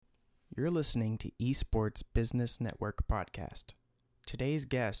You're listening to Esports Business Network podcast. Today's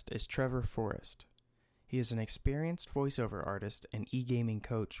guest is Trevor Forrest. He is an experienced voiceover artist and e-gaming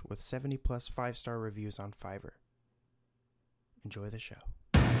coach with 70-plus 5-star reviews on Fiverr. Enjoy the show.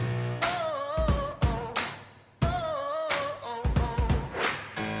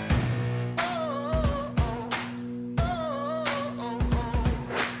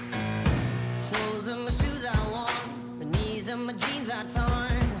 Soles of my shoes are worn, the knees of my jeans are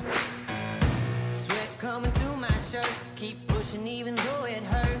torn. Sweat coming through my shirt, keep pushing even though it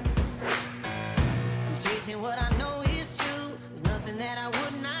hurts. I'm chasing what I know is true, there's nothing that I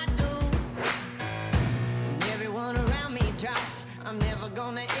would not do. When everyone around me drops, I'm never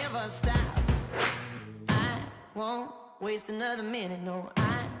gonna ever stop. I won't waste another minute, no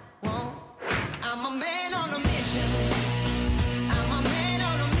I won't. I'm a man on a mission. I'm a man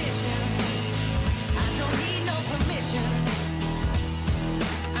on a mission. I don't need no permission.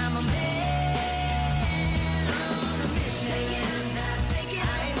 I'm a man on a mission. I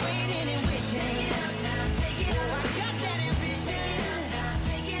ain't waiting and wishing. Oh, I got that ambition.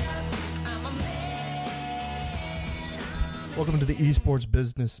 I'm a man. Welcome to the Esports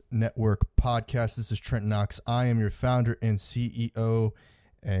Business Network podcast. This is Trent Knox. I am your founder and CEO,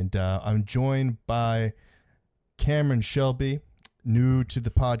 and I'm joined by Cameron Shelby, new to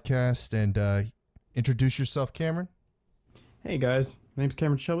the podcast. And introduce yourself, Cameron. Hey guys, my name's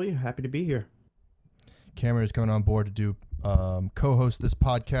Cameron Shelby. Happy to be here. Cameron is coming on board to do co-host this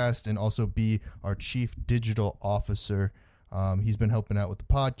podcast and also be our chief digital officer. He's been helping out with the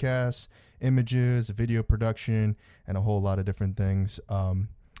podcast, images, video production, and a whole lot of different things.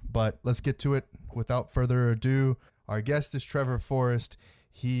 But let's get to it. Without further ado, our guest is Trevor Forrest.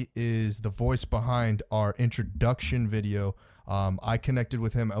 He is the voice behind our introduction video. I connected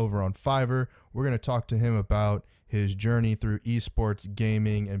with him over on Fiverr. We're going to talk to him about his journey through esports,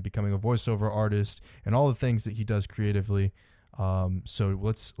 gaming, and becoming a voiceover artist, and all the things that he does creatively. So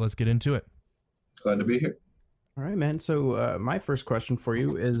let's get into it. Glad to be here. All right, man. So my first question for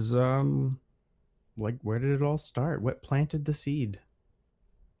you is, where did it all start? What planted the seed?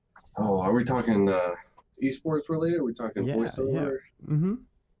 Oh, are we talking esports related? Are we talking Yeah. voiceover?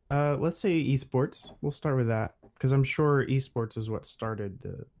 Mm-hmm. Let's say esports. We'll start with that because I'm sure esports is what started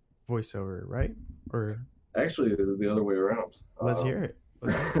the voiceover, right? Or Actually, it's the other way around. let's hear it.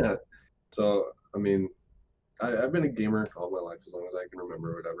 So, I mean, I've been a gamer all my life, as long as I can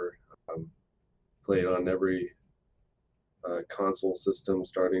remember, whatever. Played on every console system,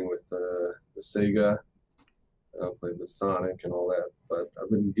 starting with the Sega. Played the Sonic and all that, but I've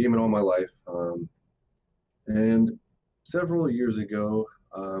been gaming all my life. And several years ago,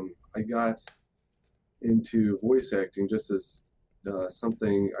 I got into voice acting just as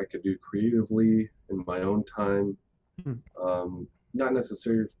something I could do creatively in my own time. Not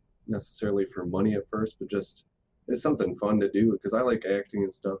necessarily for money at first, but just it's something fun to do because I like acting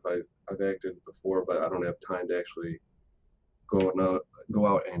and stuff. I've acted before, but I don't have time to actually go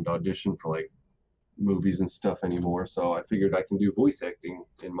out and audition for like movies and stuff anymore. So I figured I can do voice acting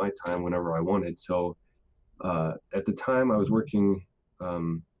in my time whenever I wanted. So at the time I was working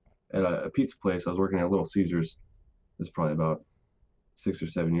at a pizza place. I was working at Little Caesars. It's probably about 6 or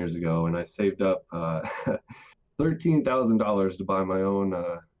 7 years ago, and I saved up $13,000 to buy my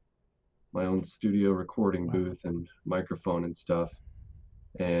own studio recording booth and microphone and stuff.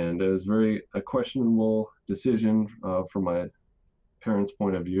 And it was a questionable decision from my parents'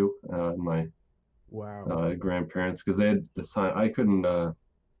 point of view, my grandparents, because they had the sign. I couldn't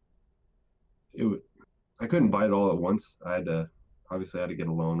buy it all at once. I had to get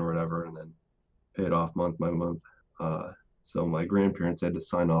a loan or whatever, and then pay it off month by month. So my grandparents had to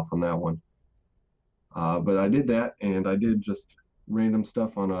sign off on that one. But I did that, and I did just random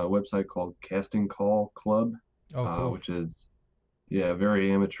stuff on a website called Casting Call Club, Cool. which is,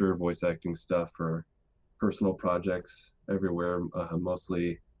 very amateur voice acting stuff for personal projects everywhere,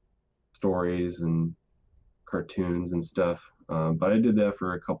 mostly stories and cartoons and stuff. But I did that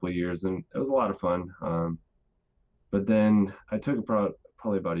for a couple of years, and it was a lot of fun. But then I took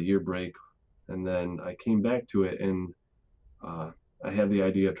probably about a year break, and then I came back to it, and I had the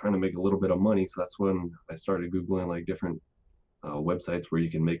idea of trying to make a little bit of money. So that's when I started Googling like different websites where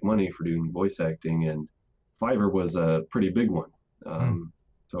you can make money for doing voice acting, and Fiverr was a pretty big one.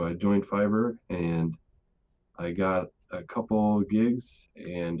 So I joined Fiverr, and I got a couple gigs,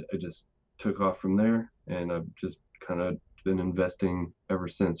 and I just took off from there, and I've just kind of been investing ever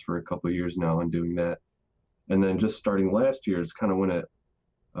since for a couple of years now and doing that. And then just starting last year is kind of when it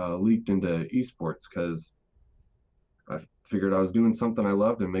leaked into esports, because I figured I was doing something I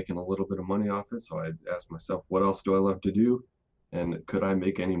loved and making a little bit of money off it. So I asked myself, what else do I love to do? and could I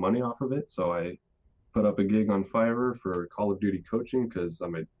make any money off of it? So I put up a gig on Fiverr for Call of Duty coaching because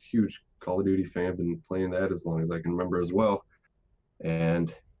I'm a huge Call of Duty fan, been playing that as long as I can remember as well.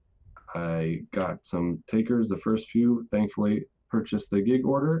 And I got some takers, the first few, thankfully purchased the gig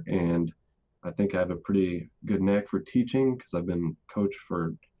order, and I think I have a pretty good knack for teaching because I've been coach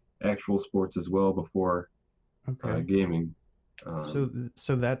for actual sports as well before Okay. gaming. So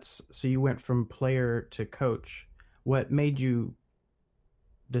you went from player to coach. What made you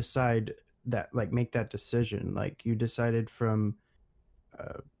decide that, like, make that decision? Like, you decided from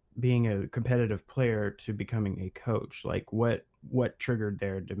being a competitive player to becoming a coach. Like, what triggered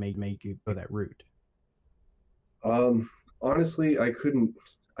there to make you go that route? Honestly,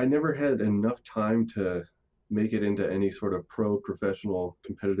 I never had enough time to make it into any sort of pro professional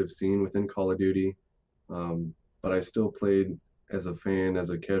competitive scene within Call of Duty. But I still played as a fan, as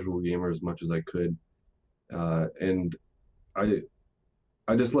a casual gamer, as much as I could. And I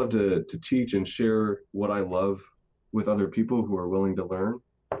I just love to teach and share what I love with other people who are willing to learn.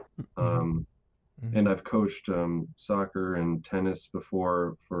 Um, and I've coached soccer and tennis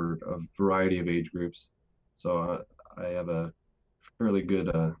before for a variety of age groups. So I have a fairly good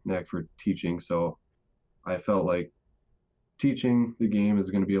knack for teaching. So I felt like teaching the game is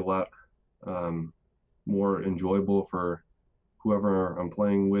going to be a lot um, more enjoyable for whoever I'm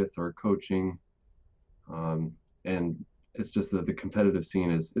playing with or coaching. And it's just that the competitive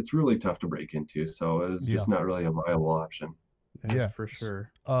scene it's really tough to break into. So it's Yeah. just not really a viable option. That's Yeah. for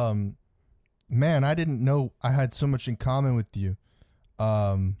sure. Man, I didn't know I had so much in common with you.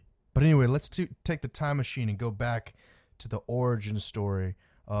 But anyway, let's take the time machine and go back to the origin story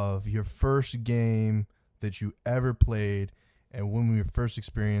of your first game that you ever played and when your first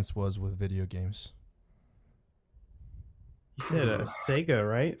experience was with video games. You said a Sega,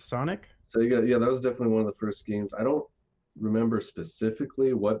 right? Sonic? Sega, yeah, that was definitely one of the first games. I don't remember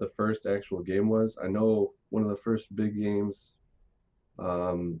specifically what the first actual game was. I know one of the first big games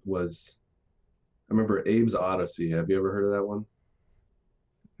was, I remember Abe's Odyssey. Have you ever heard of that one?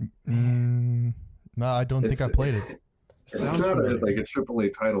 No, I don't think I played it. It's Sounds not familiar. like a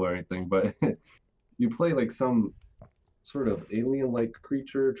AAA title or anything, but you play like some sort of alien-like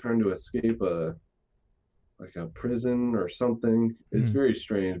creature trying to escape a prison or something. It's very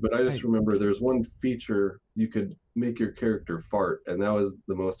strange, but I just remember there's one feature you could make your character fart, and that was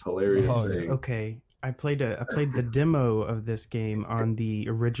the most hilarious thing. Okay. I played the demo of this game on the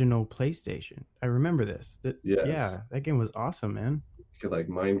original PlayStation. I remember this. Yes. Yeah, that game was awesome, man. You could like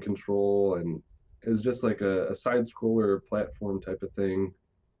mind control, and it was just like a side scroller platform type of thing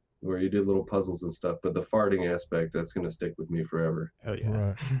where you did little puzzles and stuff. But the farting aspect, that's gonna stick with me forever. Oh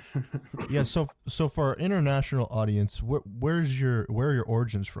yeah. Right. Yeah, so for our international audience, where are your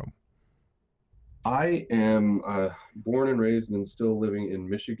origins from? I am born and raised and still living in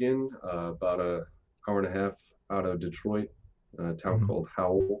Michigan, about a hour and a half out of Detroit, a town called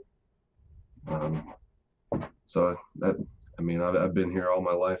Howell. So that, I mean, I've been here all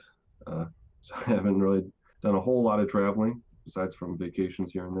my life, so I haven't really done a whole lot of traveling besides from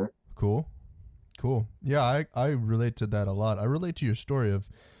vacations here and there. Cool. Yeah, I relate to that a lot. I relate to your story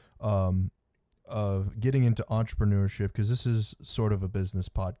of getting into entrepreneurship because this is sort of a business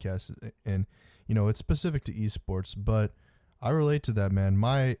podcast, and it's specific to esports, but I relate to that, man.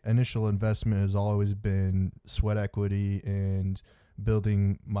 My initial investment has always been sweat equity and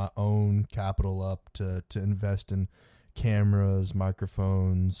building my own capital up to invest in cameras,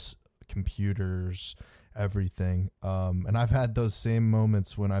 microphones, computers, everything. And I've had those same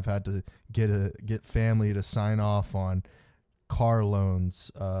moments when I've had to get family to sign off on car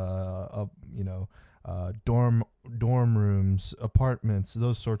loans, dorm rooms, apartments,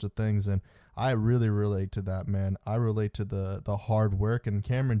 those sorts of things. And I really relate to that, man. I relate to the hard work, and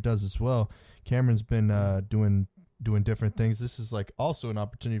Cameron does as well. Cameron's been doing different things. This is like also an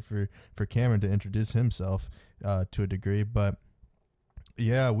opportunity for Cameron to introduce himself to a degree. But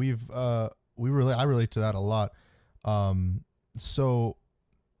yeah, I relate to that a lot. So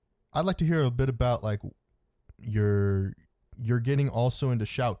I'd like to hear a bit about like you're getting also into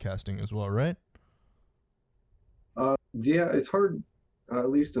shoutcasting as well, right? Yeah, it's hard, at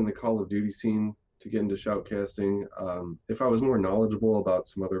least in the Call of Duty scene, to get into shoutcasting. If I was more knowledgeable about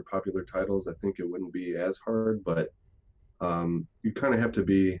some other popular titles, I think it wouldn't be as hard, but you kind of have to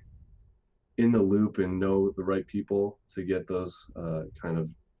be in the loop and know the right people to get those kind of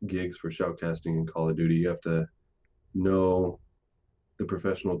gigs for shoutcasting in Call of Duty. You have to know the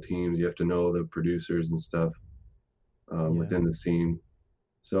professional teams, you have to know the producers and stuff within the scene.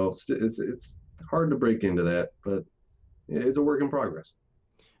 So it's hard to break into that, but it's a work in progress.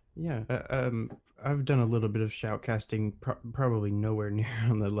 Yeah, I've done a little bit of shoutcasting, probably nowhere near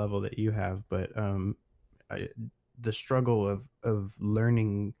on the level that you have, but I, the struggle of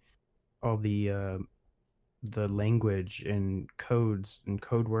learning all the language and codes and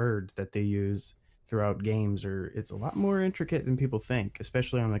code words that they use throughout games, or it's a lot more intricate than people think,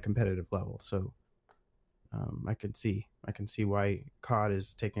 especially on a competitive level. So I can see why COD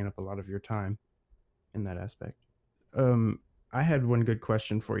is taking up a lot of your time in that aspect. Um, I had one good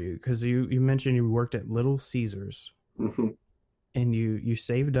question for you because you mentioned you worked at Little Caesars and you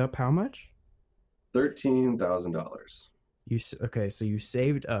saved up how much? $13,000. Okay, so you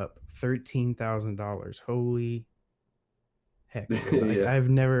saved up $13,000. Holy heck, dude. Like Yeah.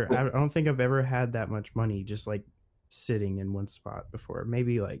 I don't think I've ever had that much money just like sitting in one spot before.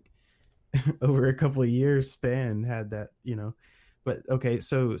 Maybe like over a couple of years span had that, you know. But okay,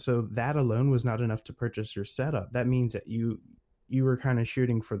 so that alone was not enough to purchase your setup. That means that you were kind of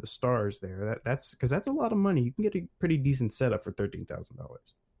shooting for the stars there. That's because that's a lot of money. You can get a pretty decent setup for $13,000.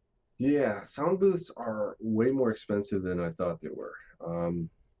 Yeah, sound booths are way more expensive than I thought they were.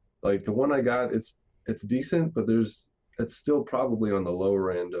 Like the one I got, it's decent, but it's still probably on the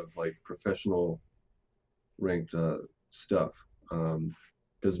lower end of like professional ranked stuff.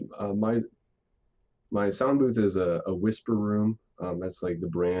 Because my sound booth is a Whisper Room. That's like the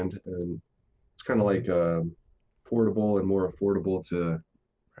brand, and it's kind of like portable and more affordable to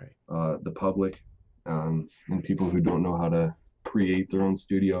Right. the public and people who don't know how to create their own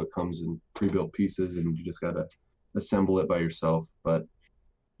studio. It comes in pre-built pieces, and you just gotta assemble it by yourself. But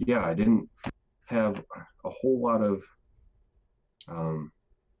yeah, I didn't have a whole lot of um,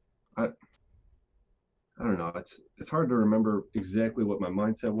 I I don't know. It's hard to remember exactly what my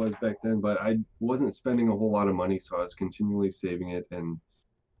mindset was back then, but I wasn't spending a whole lot of money, so I was continually saving it. And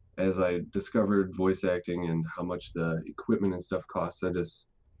as I discovered voice acting and how much the equipment and stuff costs, I just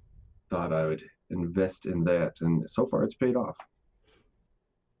thought I would invest in that, and so far it's paid off.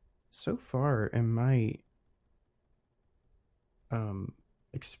 So far in my um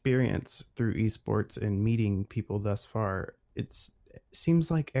experience through esports and meeting people thus far, it seems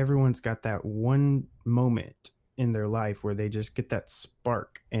like everyone's got that one moment in their life where they just get that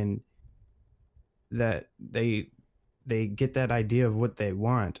spark and that they get that idea of what they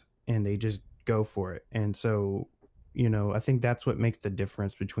want and they just go for it. And so, you know, I think that's what makes the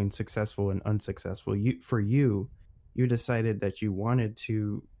difference between successful and unsuccessful. You decided that you wanted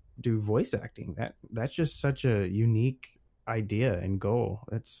to do voice acting. That's just such a unique idea and goal.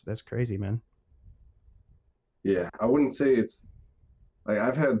 That's crazy, man. Yeah, I wouldn't say it's like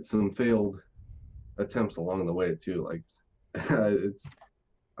I've had some failed attempts along the way too. Like it's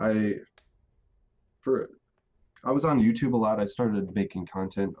I for I was on YouTube a lot. I started making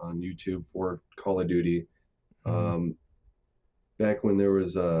content on YouTube for Call of Duty. Mm-hmm. Um, Back when there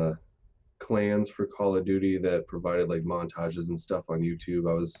was clans for Call of Duty that provided like montages and stuff on YouTube,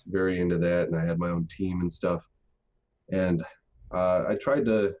 I was very into that, and I had my own team and stuff. And I tried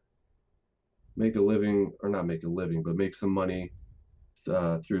to make a living, or not make a living, but make some money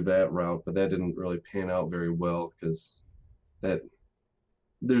through that route. But that didn't really pan out very well because that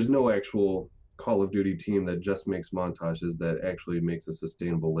there's no actual Call of Duty team that just makes montages that actually makes a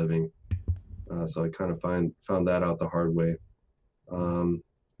sustainable living. So I kind of found that out the hard way. Um,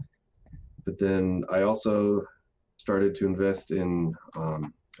 but then I also started to invest in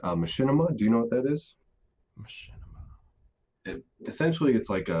machinima. Do you know what that is? Machinima. Essentially, it's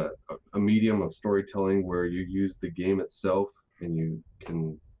like a medium of storytelling where you use the game itself and you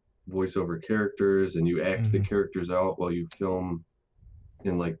can voice over characters and you act the characters out while you film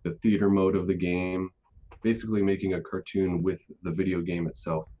in like the theater mode of the game, basically making a cartoon with the video game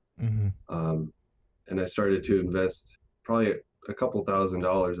itself. And I started to invest probably a couple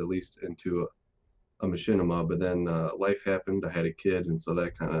 $1,000s at least into a machinima, but then life happened. I had a kid, and so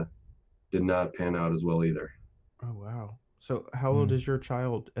that kind of did not pan out as well either. Oh wow. So how old is your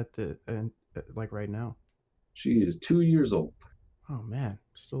child like right now? She is 2 years old. Oh man,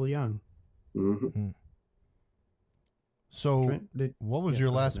 still young. Mm-hmm. So, what was your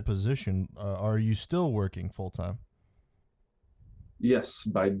last position? Are you still working full time? Yes,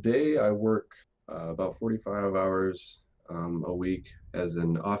 by day I work about 45 hours a week as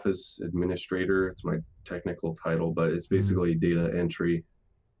an office administrator. It's my technical title, but it's basically data entry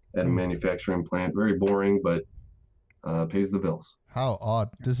at a manufacturing plant. Very boring, but pays the bills. How odd!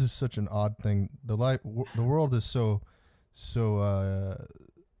 This is such an odd thing. The world is so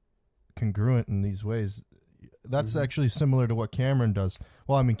congruent in these ways. That's actually similar to what Cameron does.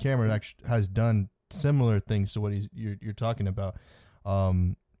 Well, I mean, Cameron actually has done similar things to what you're talking about.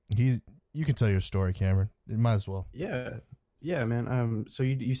 You can tell your story, Cameron. You might as well. Yeah. Yeah, man. So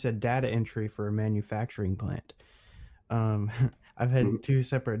you said data entry for a manufacturing plant. Um, I've Mhm. had two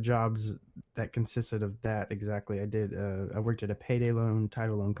separate jobs that consisted of that exactly. I worked at a payday loan,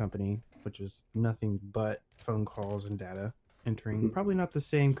 title loan company, which is nothing but phone calls and data entering. Mhm. Probably not the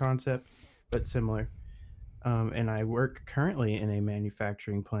same concept, but similar. And I work currently in a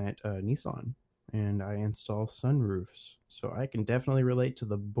manufacturing plant, Nissan, and I install sunroofs. So I can definitely relate to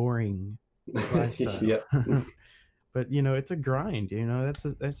the boring lifestyle. Yeah. But it's a grind.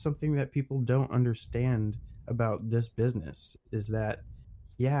 That's something that people don't understand about this business is that,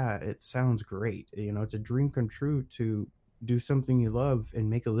 yeah, it sounds great. It's a dream come true to do something you love and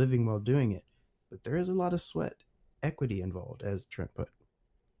make a living while doing it. But there is a lot of sweat equity involved, as Trent put.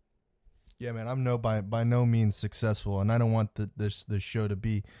 Yeah, man, I'm by no means successful, and I don't want this show to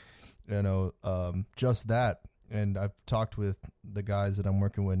be, just that. And I've talked with the guys that I'm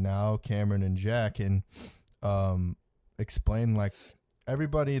working with now, Cameron and Jack, and explain like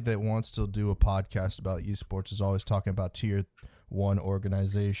everybody that wants to do a podcast about esports is always talking about tier one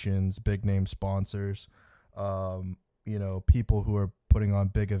organizations, big name sponsors, people who are putting on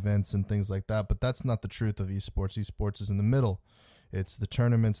big events and things like that. But that's not the truth of esports. Esports is in the middle. It's the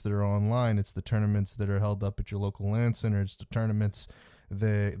tournaments that are online. It's the tournaments that are held up at your local LAN center. It's the tournaments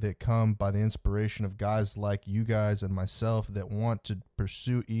that come by the inspiration of guys like you guys and myself that want to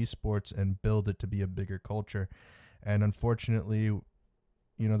pursue esports and build it to be a bigger culture. And unfortunately,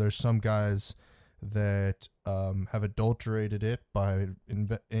 there's some guys that have adulterated it by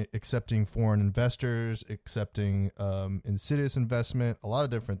accepting foreign investors, accepting insidious investment, a lot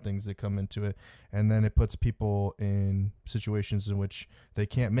of different things that come into it. And then it puts people in situations in which they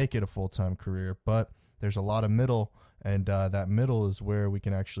can't make it a full-time career. But there's a lot of middle, and that middle is where we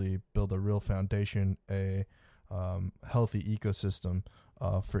can actually build a real foundation, a healthy ecosystem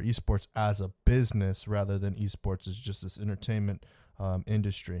for esports as a business rather than esports as just this entertainment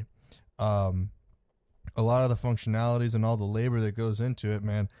industry. A lot of the functionalities and all the labor that goes into it,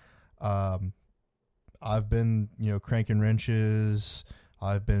 man. I've been, cranking wrenches.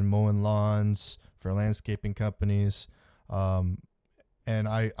 I've been mowing lawns for landscaping companies. And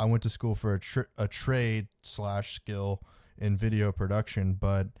I went to school for a trade / skill in video production,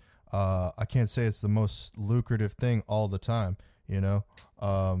 but I can't say it's the most lucrative thing all the time.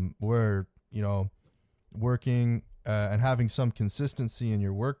 We're, working and having some consistency in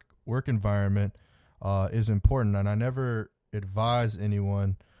your work environment is important. And I never advise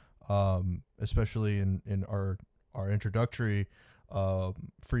anyone, especially in our introductory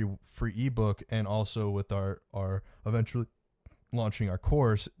free ebook, and also with our eventually launching our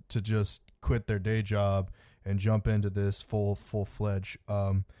course, to just quit their day job and jump into this full-fledged.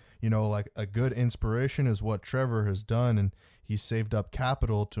 Like a good inspiration is what Trevor has done, and he saved up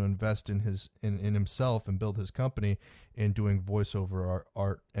capital to invest in himself and build his company in doing voiceover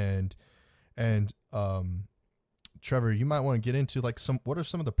art. And Trevor, you might want to get into like what are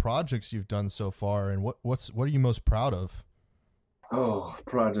some of the projects you've done so far, and what are you most proud of? Oh,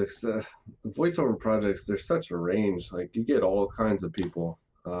 projects. The voiceover projects, there's such a range. Like you get all kinds of people.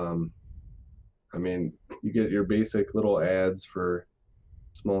 I mean, you get your basic little ads for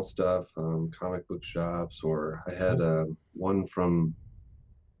small stuff, comic book shops, or I had one from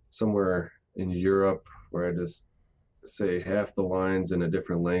somewhere in Europe where I just say half the lines in a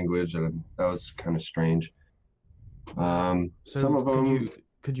different language, and that was kind of strange. Some of them.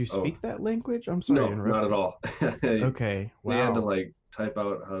 Could you speak that language? I'm sorry to No, interrupt not at you. all. Okay, They had to wow. like type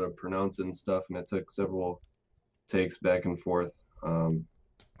out how to pronounce it and stuff, and it took several takes back and forth.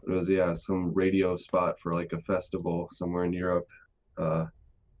 It was some radio spot for like a festival somewhere in Europe. The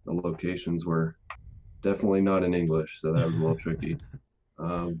locations were definitely not in English, so that was a little tricky.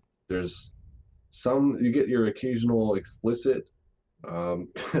 There's you get your occasional explicit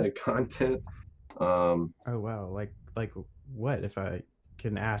content. Oh wow, like what, if I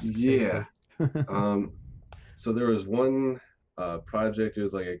can ask Yeah. safely? So there was one project. It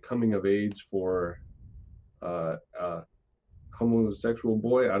was like a coming of age for a homosexual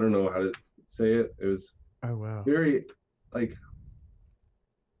boy. I don't know how to say it. It was Oh wow. very like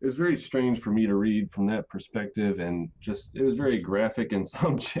it was very strange for me to read from that perspective, and just it was very graphic in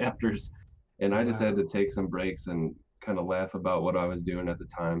some chapters, and I just had to Wow. take some breaks and kind of laugh about what I was doing at the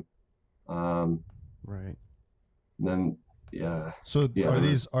time. Um, Right. and then yeah, So yeah,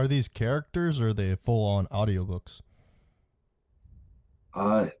 are these characters, or are they full on audiobooks?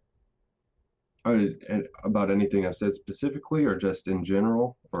 uh, about anything I said specifically, or just in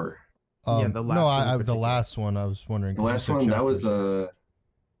general, or Yeah, the No, last one in the particular. last one I was wondering, the because you last said one that was chapters. a.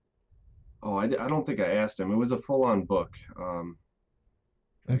 Oh, I don't think I asked him. It was a full-on book. Like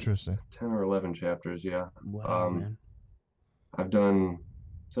Interesting. 10 or 11 chapters, yeah. Wow, Um, man. I've done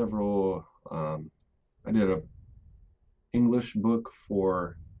several. I did a English book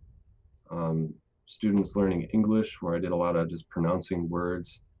for um, students learning English, where I did a lot of just pronouncing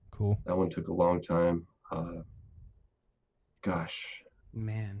words. Cool. That one took a long time. Gosh,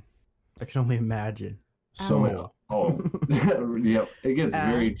 Man, I can only imagine. so many. Ow. Oh, yeah, it gets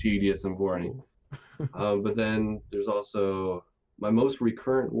very Ow. tedious and boring. But then there's also my most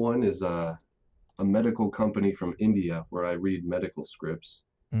recurrent one is a medical company from India where I read medical scripts.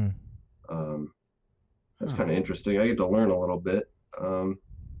 Mm. Um, that's Huh. kind of interesting. I get to learn a little bit,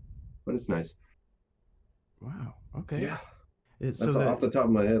 but it's nice. Wow. Okay. Yeah, It's that's off the top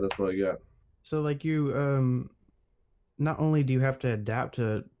of my head. That's what I got. so like you not only do you have to adapt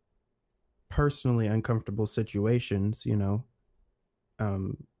to personally uncomfortable situations,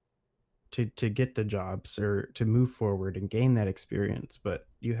 um to get the jobs or to move forward and gain that experience, but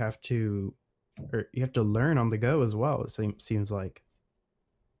you have to learn on the go as well. It seems like.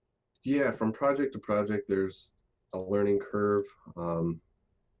 Yeah, from project to project, there's a learning curve.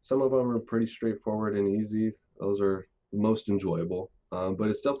 Some of them are pretty straightforward and easy. Those are the most enjoyable. But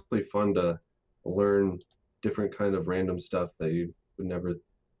it's definitely fun to learn different kind of random stuff that you would never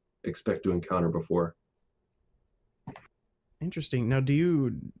expect to encounter before. Interesting. Now,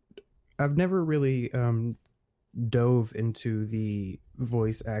 I've never really dove into the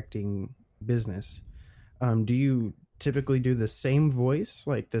voice acting business. Do you typically do the same voice,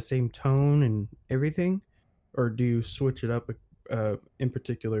 like the same tone and everything, or do you switch it up in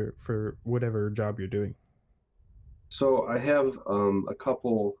particular for whatever job you're doing? So I have a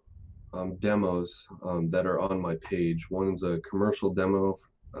couple demos that are on my page. One's a commercial demo,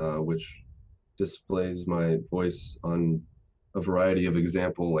 which displays my voice on a variety of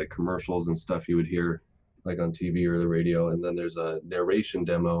example like commercials and stuff you would hear like on TV or the radio. And then there's a narration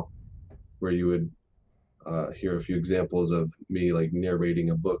demo where you would hear a few examples of me like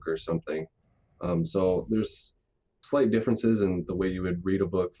narrating a book or something. So there's slight differences in the way you would read a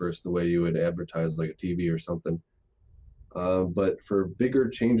book versus the way you would advertise like a TV or something. But for bigger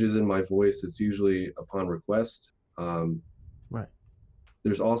changes in my voice, it's usually upon request. Right.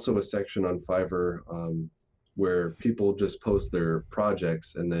 There's also a section on Fiverr where people just post their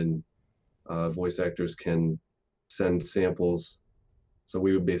projects and then voice actors can send samples. So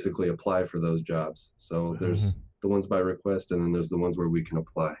we would basically apply for those jobs. So there's the ones by request, and then there's the ones where we can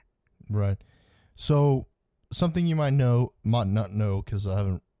apply. Right. So something you might not know, because I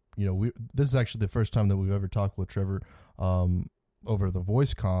haven't, this is actually the first time that we've ever talked with Trevor over the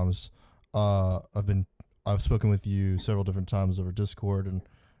voice comms. I've spoken with you several different times over Discord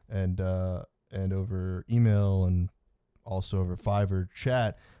and over email and also over Fiverr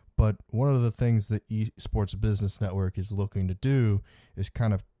chat. But one of the things that Esports Business Network is looking to do is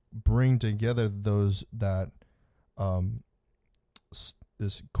kind of bring together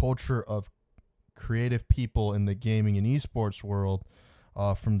this culture of creative people in the gaming and esports world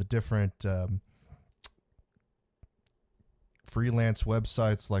from the different freelance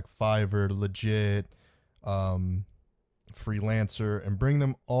websites like Fiverr, Legit, Freelancer, and bring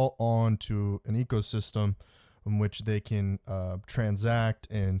them all on to an ecosystem in which they can transact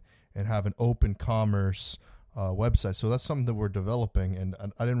and have an open commerce website. So that's something that we're developing, and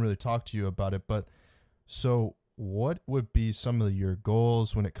I didn't really talk to you about it, but so what would be some of your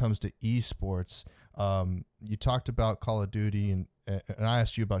goals when it comes to esports? You talked about Call of Duty, and I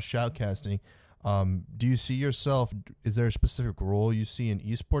asked you about shoutcasting. Do you see yourself, is there a specific role you see in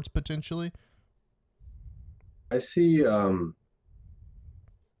esports potentially? I see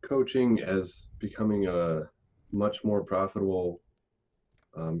coaching as becoming a much more profitable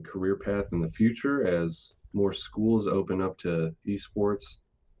career path in the future as more schools open up to esports.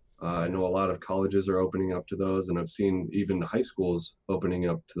 I know a lot of colleges are opening up to those, and I've seen even high schools opening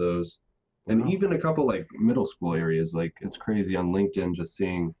up to those, and even a couple like middle school areas. Like it's crazy on LinkedIn just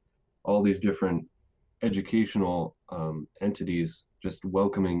seeing all these different educational entities just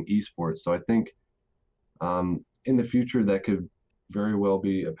welcoming esports. So I think in the future that could very well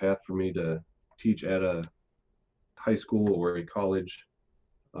be a path for me to teach at a high school or a college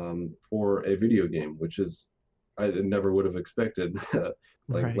for a video game, which is I never would have expected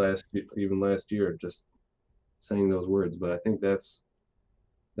like Right. last year just saying those words. But I think that's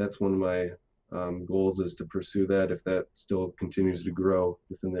one of my goals is to pursue that if that still continues to grow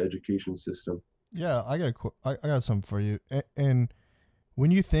within the education system. Yeah, I got something for you. And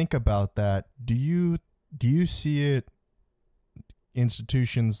when you think about that, do you see it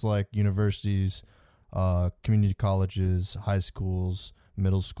institutions like universities, community colleges, high schools,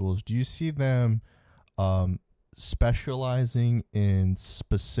 middle schools, do you see them specializing in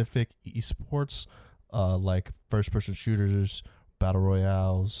specific esports like first person shooters, battle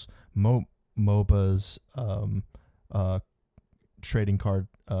royales, MOBAs, trading card,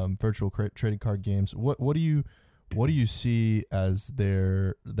 trading card games. What do you see as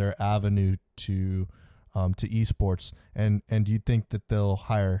their avenue to esports? And do you think that they'll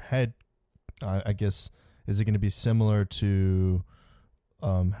hire head? I guess, is it going to be similar to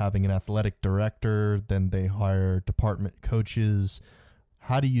having an athletic director, then they hire department coaches?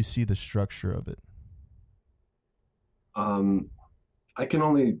 How do you see the structure of it? I can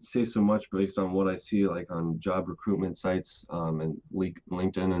only say so much based on what I see like on job recruitment sites and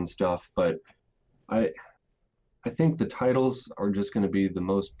LinkedIn and stuff, but I think the titles are just going to be the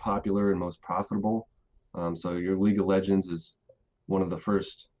most popular and most profitable. So your League of Legends is one of the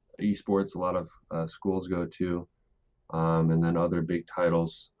first esports a lot of schools go to, and then other big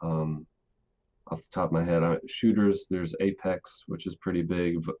titles. Off the top of my head, shooters, there's Apex, which is pretty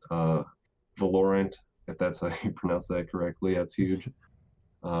big. Valorant, if that's how you pronounce that correctly, that's huge.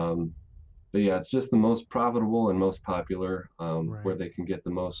 But yeah, it's just the most profitable and most popular, where they can get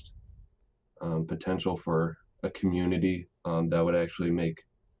the most potential for a community that would actually make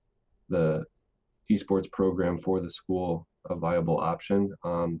the esports program for the school a viable option.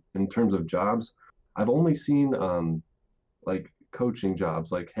 In terms of jobs, I've only seen like coaching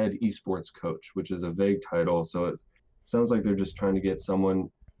jobs, like head esports coach, which is a vague title. So it sounds like they're just trying to get someone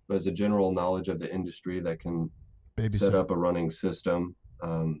who has a general knowledge of the industry that can set up a running system,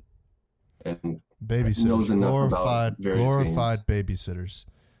 and babysitters, knows enough about glorified babysitters.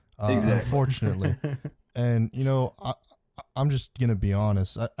 Exactly. Unfortunately. And I'm just gonna be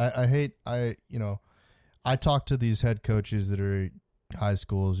honest. I talk to these head coaches that are at high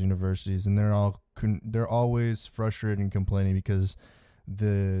schools, universities, and they're always frustrated and complaining because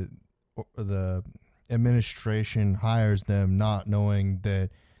the administration hires them not knowing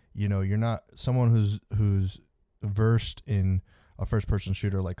that you're not someone who's versed in a first person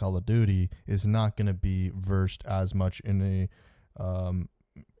shooter like Call of Duty is not going to be versed as much in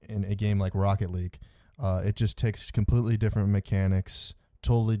a game like Rocket League. It just takes completely different mechanics,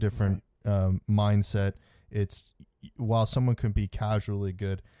 totally different mindset. It's while someone can be casually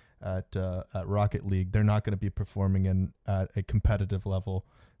good at Rocket League, they're not going to be performing at a competitive level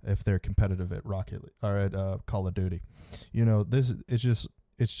if they're competitive at Rocket League or at Call of Duty.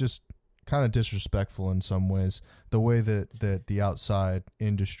 It's just kind of disrespectful in some ways, the way that the outside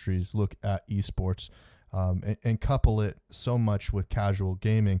industries look at esports, and couple it so much with casual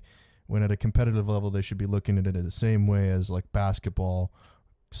gaming, when at a competitive level they should be looking at it in the same way as like basketball,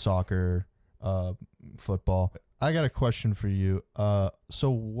 soccer, football. I got a question for you. What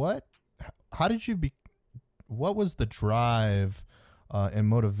was the drive and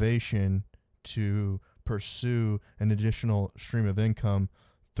motivation to pursue an additional stream of income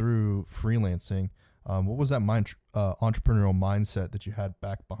through freelancing? What was that entrepreneurial mindset that you had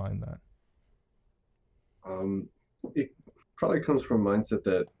back behind that? It probably comes from a mindset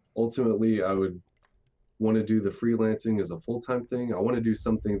that ultimately I would want to do the freelancing as a full-time thing. I want to do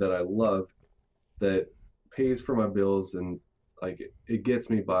something that I love, that pays for my bills, and like it gets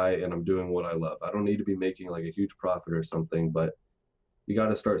me by, and I'm doing what I love. I don't need to be making like a huge profit or something, but you got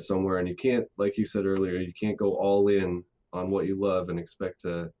to start somewhere, and you can't, like you said earlier, you can't go all in on what you love and expect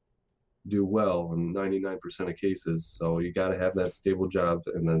to do well in 99% of cases. So you got to have that stable job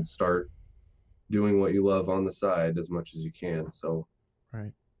and then start doing what you love on the side as much as you can. So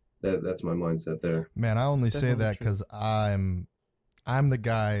right. That's my mindset there. Man, I only say that because I'm the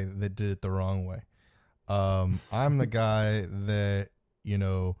guy that did it the wrong way. I'm the guy that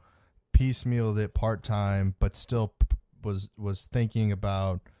piecemealed it part time, but still was thinking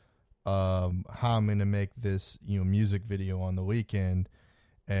about how I'm gonna make this music video on the weekend.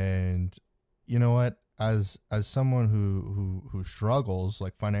 And you know what? As someone who struggles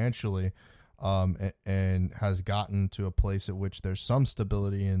like financially, and has gotten to a place at which there's some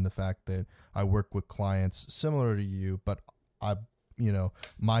stability in the fact that I work with clients similar to you, but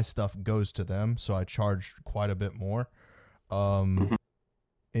my stuff goes to them, so I charge quite a bit more.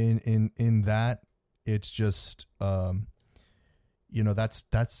 In that, it's just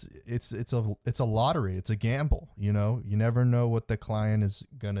it's a lottery. It's a gamble. You never know what the client is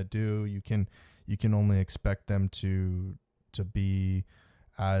gonna do. You can only expect them to be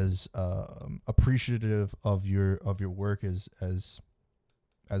as appreciative of your work as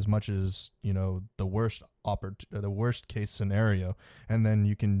much as the worst case scenario, and then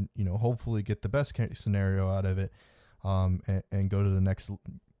you can hopefully get the best case scenario out of it, and go to the next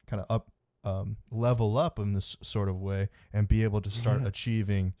kind of level up in this sort of way, and be able to start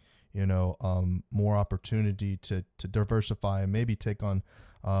achieving more opportunity to diversify and maybe take on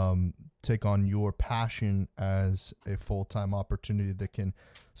take on your passion as a full-time opportunity that can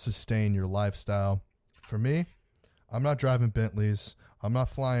sustain your lifestyle. For me, I'm not driving Bentleys. I'm not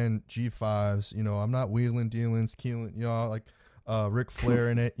flying G5s. I'm not wheeling, dealing, keeling, like Ric Flair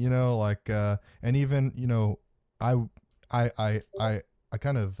in it, like, and even, I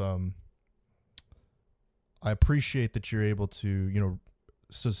kind of, I appreciate that you're able to,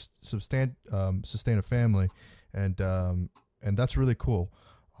 sustain a family, and that's really cool.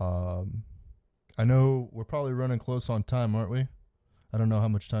 I know we're probably running close on time, aren't we? I don't know how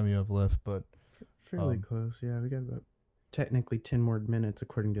much time you have left, but fairly close. Yeah, we got about technically 10 more minutes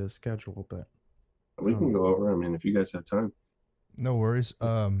according to the schedule, but we can go over. I mean, if you guys have time. No worries.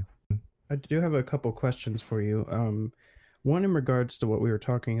 I do have a couple questions for you. One in regards to what we were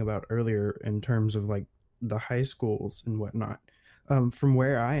talking about earlier in terms of like the high schools and whatnot. From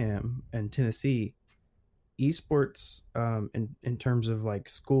where I am in Tennessee, esports in terms of like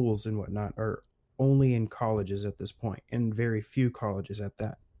schools and whatnot are only in colleges at this point, and very few colleges at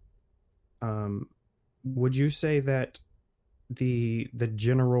that. Would you say that the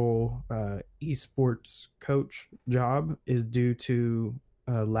general esports coach job is due to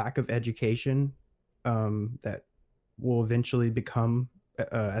a lack of education that will eventually become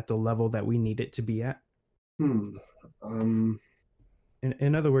at the level that we need it to be at? In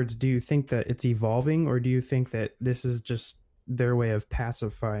other words, do you think that it's evolving, or do you think that this is just their way of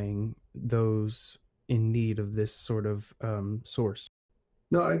pacifying those in need of this sort of source?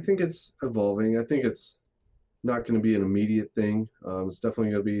 No, I think it's evolving. I think it's not going to be an immediate thing. It's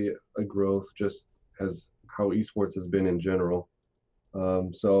definitely going to be a growth, just as how esports has been in general.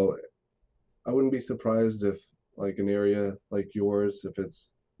 So I wouldn't be surprised if, like, an area like yours, if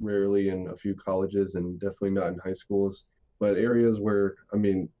it's rarely in a few colleges and definitely not in high schools, but areas where, I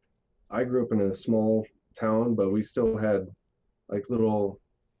mean, I grew up in a small town, but we still had like little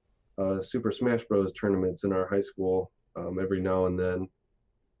Super Smash Bros. Tournaments in our high school every now and then.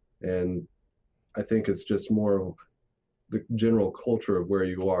 And I think it's just more of the general culture of where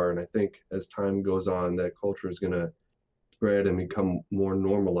you are. And I think as time goes on, that culture is going to spread and become more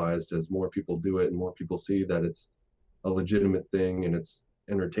normalized as more people do it and more people see that it's a legitimate thing and it's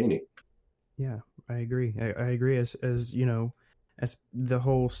entertaining. Yeah, I agree. I agree. As as the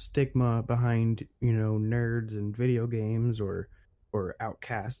whole stigma behind, nerds and video games, or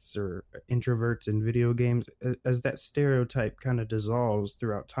outcasts or introverts in video games, as that stereotype kind of dissolves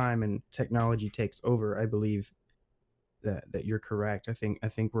throughout time and technology takes over, I believe that you're correct. I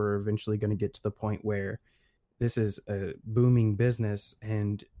think we're eventually going to get to the point where this is a booming business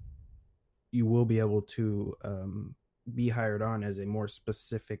and you will be able to be hired on as a more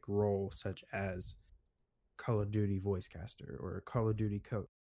specific role, such as Call of Duty voice caster or a Call of Duty coach.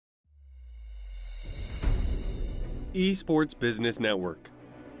 Esports Business Network.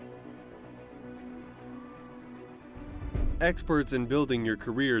 Experts in building your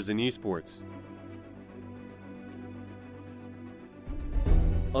careers in esports.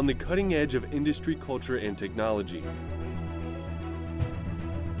 On the cutting edge of industry culture and technology.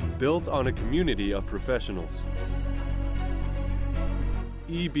 Built on a community of professionals.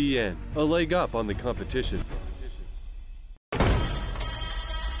 EBN, a leg up on the competition.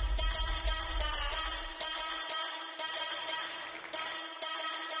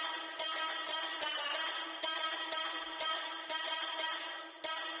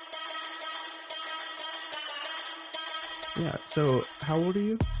 Yeah, so how old are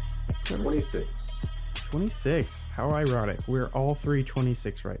you? 26. 26. How ironic. We're all three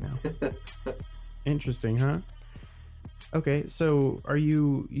 26 right now. Interesting, huh? Okay, so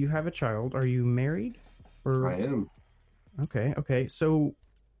you have a child. Are you married? Or I am. Okay. So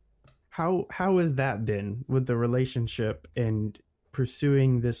how has that been with the relationship and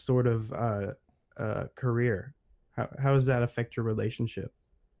pursuing this sort of career? How does that affect your relationship?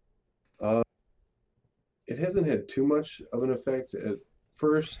 It hasn't had too much of an effect at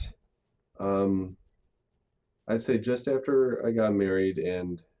first. I'd say just after I got married,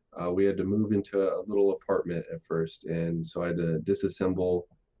 and we had to move into a little apartment at first, and so I had to disassemble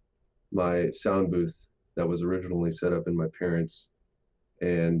my sound booth that was originally set up in my parents'.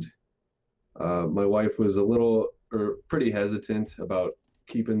 And my wife was pretty hesitant about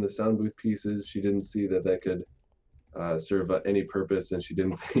keeping the sound booth pieces. She didn't see that could serve any purpose, and she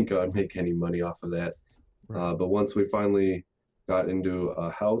didn't think I'd make any money off of that. Right. But once we finally got into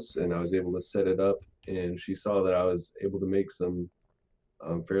a house and I was able to set it up, and she saw that I was able to make some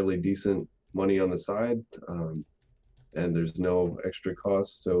fairly decent money on the side, and there's no extra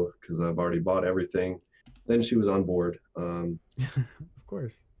cost, so because I've already bought everything, then she was on board. Of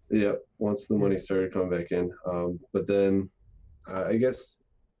course. Yeah, once the money started coming back in. But then I guess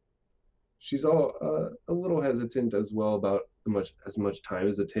she's all a little hesitant as well about as much time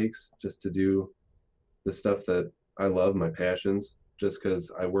as it takes just to do the stuff that I love, my passions, just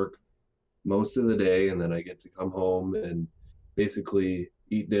because I work most of the day and then I get to come home and basically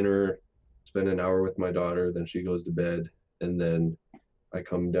eat dinner, spend an hour with my daughter, then she goes to bed, and then I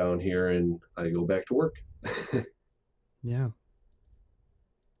come down here and I go back to work. Yeah.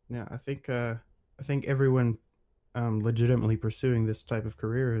 Yeah, I think everyone legitimately pursuing this type of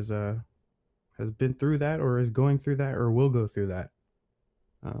career has been through that, or is going through that, or will go through that.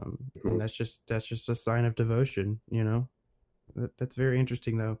 And that's just a sign of devotion, you know. That's very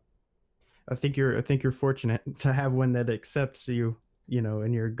interesting, though. I think you're fortunate to have one that accepts you, you know,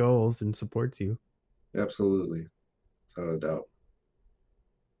 and your goals and supports you. Absolutely, without a doubt.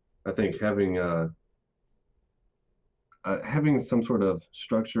 I think having some sort of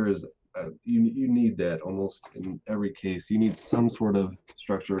structure is you need that almost in every case. You need some sort of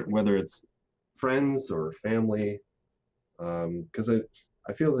structure, whether it's friends or family, because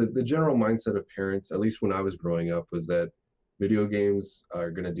I feel that the general mindset of parents, at least when I was growing up, was that video games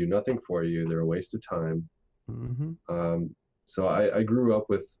are going to do nothing for you. They're a waste of time. Mm-hmm. So I grew up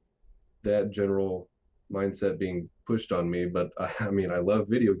with that general mindset being pushed on me. But I mean, I love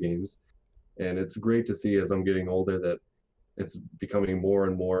video games, and it's great to see as I'm getting older that it's becoming more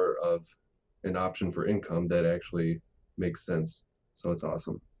and more of an option for income that actually makes sense. So it's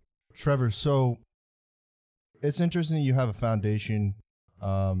awesome. Trevor, so it's interesting that you have a foundation,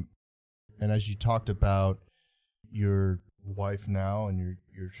 and as you talked about your wife now and your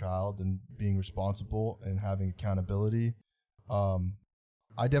child and being responsible and having accountability,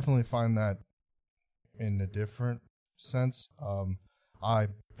 I definitely find that in a different sense. I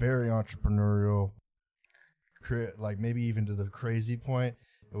very entrepreneurial, like maybe even to the crazy point,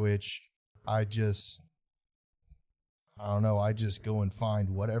 which I don't know. I just go and find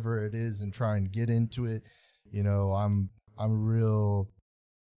whatever it is and try and get into it. You know, I'm real.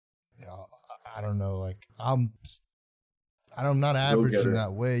 You know, I don't know. Like I'm not average in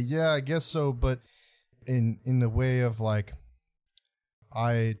that way. Yeah, I guess so. But in the way of like,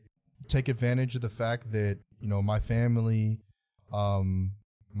 I take advantage of the fact that, you know, my family,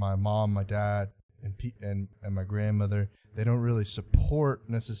 my mom, my dad, and my grandmother, they don't really support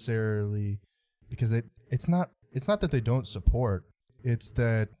necessarily, because it's not that they don't support, it's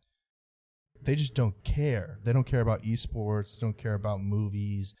that they just don't care. They don't care about esports, they don't care about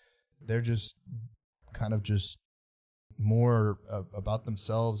movies. They're just kind of just more about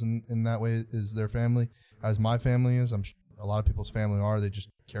themselves in that way is their family, as my family is. A lot of people's family are. They just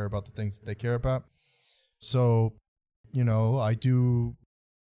care about the things that they care about. So, you know, I do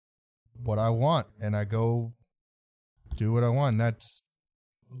what I want and I go do what I want. And that's,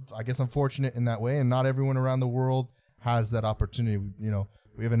 I guess I'm fortunate in that way, and not everyone around the world has that opportunity. You know,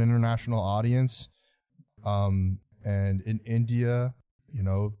 we have an international audience, and in India, you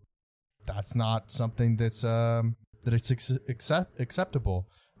know, that's not something that's that it's acceptable.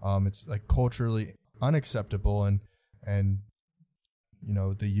 It's like culturally unacceptable, and you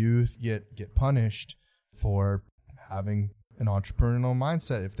know, the youth get punished for having an entrepreneurial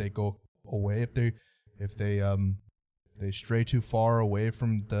mindset if they go away, if they stray too far away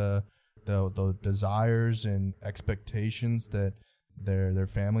from the desires and expectations that their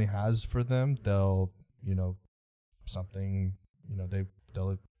family has for them. They'll, you know, something, you know,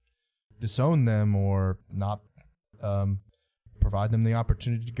 they'll disown them or not provide them the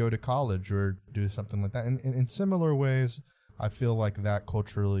opportunity to go to college or do something like that. And in similar ways, I feel like that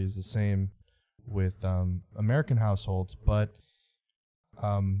culturally is the same with American households. But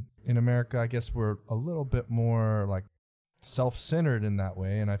in America, I guess we're a little bit more like self-centered in that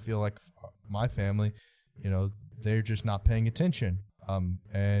way. And I feel like my family, you know, they're just not paying attention.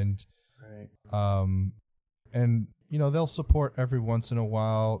 And you know, they'll support every once in a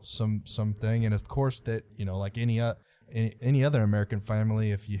while something. And of course that, you know, like any other American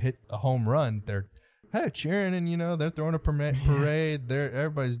family, if you hit a home run, they're cheering, and you know, they're throwing a parade.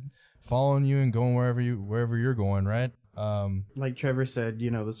 Everybody's following you and going wherever you're going, right? Like Trevor said,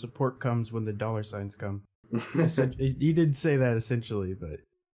 you know, the support comes when the dollar signs come. He did say that essentially, but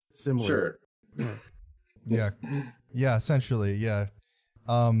similar. Sure. Yeah, essentially, yeah.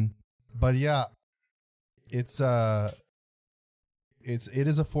 But yeah, it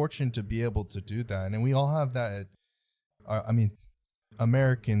is a fortune to be able to do that, and we all have that. I mean,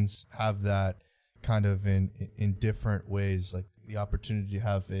 Americans have that kind of in different ways, like the opportunity to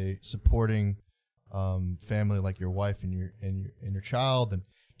have a supporting family like your wife and your child, and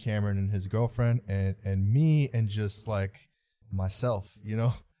Cameron and his girlfriend, and me, and just like myself, you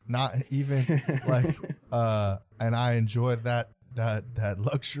know, not even like and I enjoy that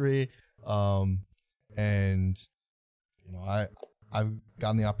luxury And I've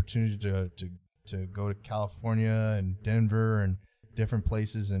gotten the opportunity to go to California and Denver and different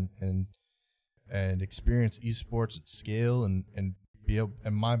places and experience esports at scale and be able,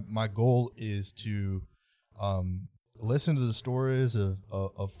 and my goal is to listen to the stories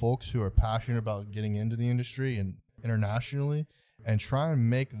of folks who are passionate about getting into the industry and internationally, and try and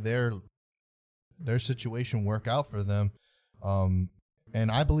make their situation work out for them.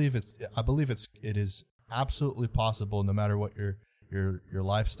 And I believe it is absolutely possible, no matter what your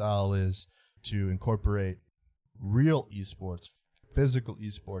lifestyle is, to incorporate real esports, physical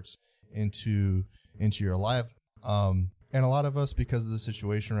esports into your life. And a lot of us, because of the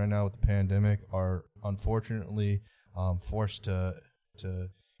situation right now with the pandemic, are unfortunately forced to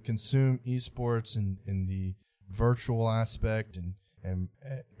consume esports in the virtual aspect and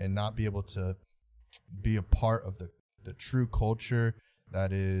not be able to be a part of the true culture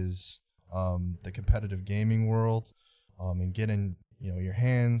that is the competitive gaming world, and getting your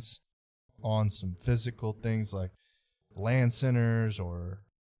hands on some physical things like LAN centers or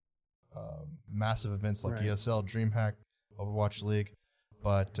massive events like ESL, DreamHack, Overwatch League.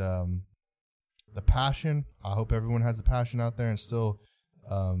 But the passion, I hope everyone has the passion out there and still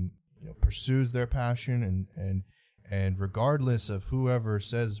pursues their passion, and regardless of whoever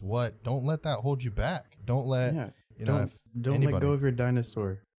says what, don't let that hold you back. Don't let don't let go of your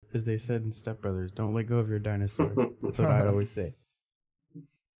dinosaur, as they said in Step Brothers. Don't let go of your dinosaur. That's what I'd always say.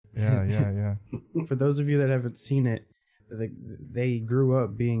 Yeah. For those of you that haven't seen it, they grew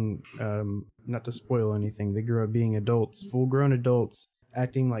up being, not to spoil anything, they grew up being adults, full-grown adults,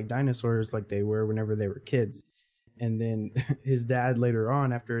 acting like dinosaurs like they were whenever they were kids. And then his dad later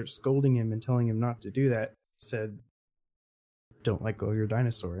on, after scolding him and telling him not to do that, said, don't let go of your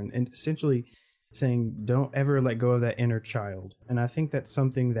dinosaur. And essentially saying, don't ever let go of that inner child. And I think that's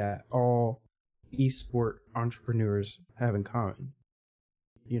something that all esport entrepreneurs have in common.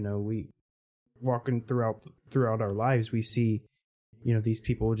 We walking throughout our lives, we see, these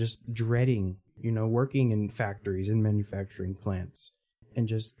people just dreading, working in factories and manufacturing plants, and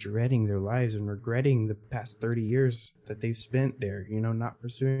just dreading their lives and regretting the past 30 years that they've spent there, not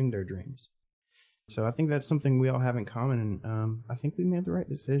pursuing their dreams. So I think that's something we all have in common, and I think we made the right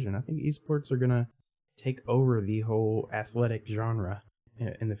decision. I think esports are going to take over the whole athletic genre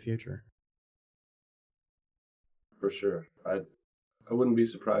in the future. For sure. I wouldn't be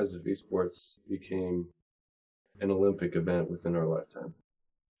surprised if esports became an Olympic event within our lifetime.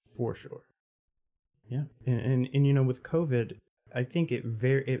 For sure. Yeah. And with COVID, I think it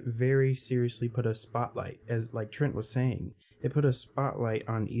very seriously put a spotlight, as like Trent was saying, it put a spotlight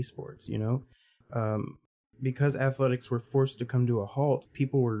on esports, because athletics were forced to come to a halt.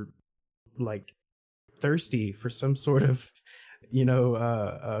 People were like thirsty for some sort of,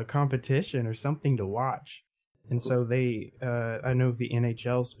 competition or something to watch. And so they, I know the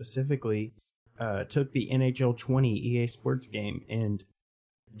NHL specifically, took the NHL 20 EA Sports game and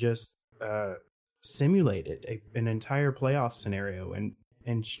just simulated an entire playoff scenario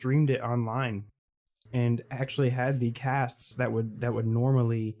and streamed it online, and actually had the casts that would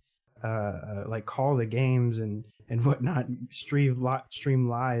normally like call the games and whatnot stream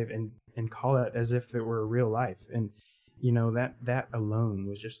live and call it as if it were real life. And that alone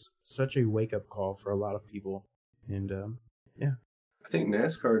was just such a wake up call for a lot of people. And I think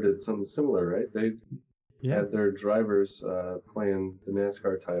NASCAR did something similar, right? They had their drivers playing the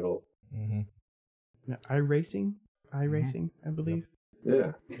NASCAR title. Mm-hmm. iRacing, I believe.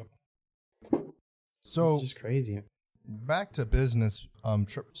 Yeah. So it's just crazy. Back to business.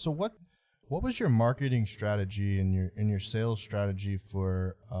 So what was your marketing strategy and your sales strategy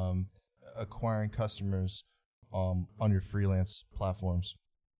for acquiring customers on your freelance platforms?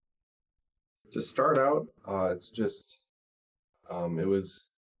 To start out, it's just it was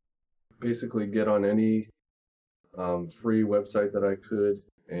basically get on any free website that I could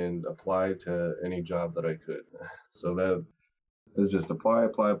and apply to any job that I could. So that is just apply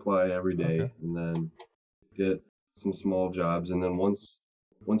every day, okay. And then get some small jobs. And then once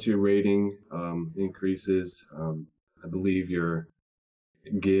your rating increases, I believe your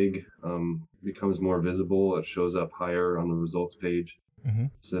gig becomes more visible. It shows up higher on the results page. Mm-hmm.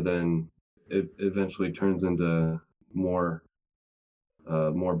 So then it eventually turns into more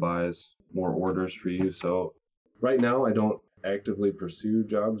buys, more orders for you. So right now I don't actively pursue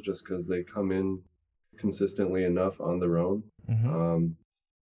jobs just because they come in consistently enough on their own, mm-hmm.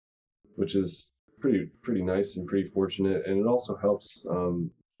 Which is pretty nice and pretty fortunate. And it also helps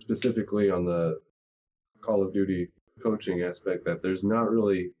specifically on the Call of Duty coaching aspect that there's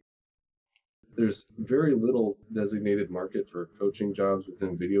there's very little designated market for coaching jobs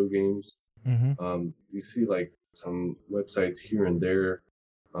within video games. You see like some websites here and there,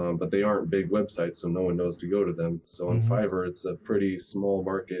 but they aren't big websites, so no one knows to go to them. So on Fiverr, it's a pretty small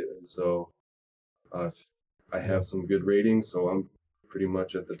market, and so I have some good ratings, so I'm pretty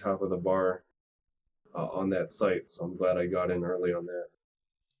much at the top of the bar on that site. So I'm glad I got in early on that.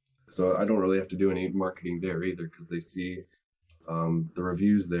 So I don't really have to do any marketing there either, because they see the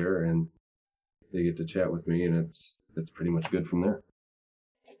reviews there and they get to chat with me, and it's pretty much good from there.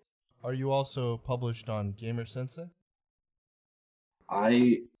 Are you also published on Gamer Sensei?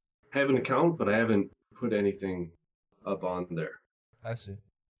 I have an account, but I haven't put anything up on there. I see.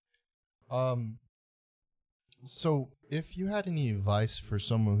 So if you had any advice for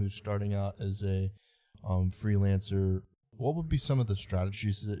someone who's starting out as a freelancer, what would be some of the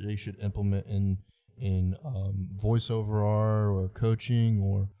strategies that they should implement in voiceover or coaching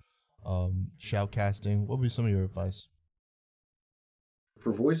or shoutcasting? What would be some of your advice?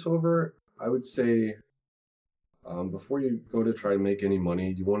 For voiceover, I would say before you go to try to make any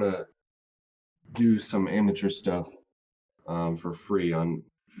money, you want to do some amateur stuff for free on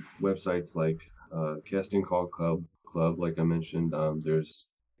websites like Casting Call Club, like I mentioned. There's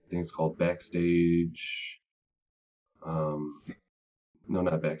things called Backstage. No,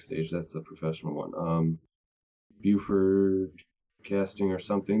 not Backstage. That's the professional one. Buford Casting or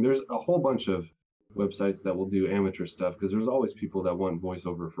something. There's a whole bunch of websites that will do amateur stuff, because there's always people that want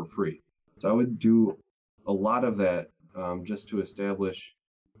voiceover for free. So I would do a lot of that just to establish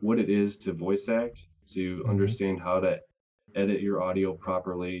what it is to voice act, to understand how to edit your audio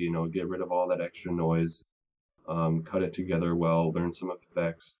properly, get rid of all that extra noise, cut it together well, learn some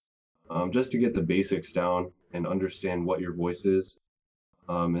effects, just to get the basics down and understand what your voice is.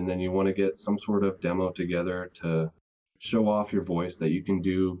 And then you want to get some sort of demo together to show off your voice, that you can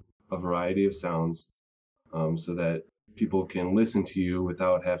do a variety of sounds, so that people can listen to you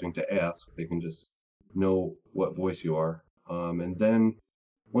without having to ask. They can just know what voice you are. And then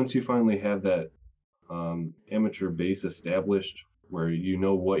once you finally have that amateur base established where you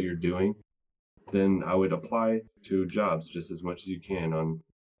know what you're doing, then I would apply to jobs just as much as you can on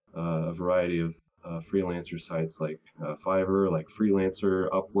a variety of freelancer sites like Fiverr, like Freelancer,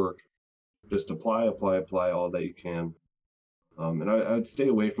 Upwork. Just apply all that you can. And I would stay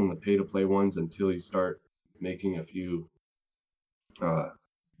away from the pay-to-play ones until you start making a few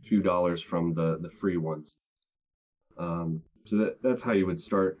dollars from the free ones. So that's how you would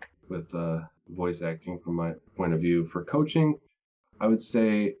start with voice acting from my point of view. For coaching, I would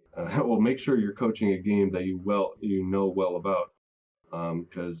say, well, make sure you're coaching a game that you know well about,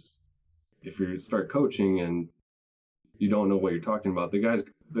 because if you start coaching and you don't know what you're talking about,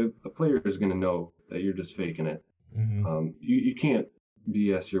 the player is going to know that you're just faking it. You can't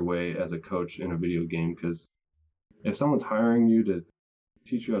BS your way as a coach in a video game, because if someone's hiring you to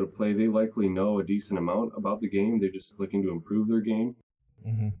teach you how to play, they likely know a decent amount about the game. They're just looking to improve their game.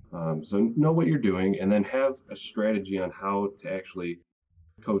 So know what you're doing, and then have a strategy on how to actually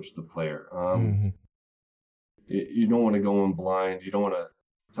coach the player. You don't want to go in blind. You don't want to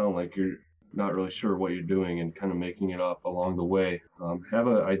sound like you're not really sure what you're doing and kind of making it up along the way. Have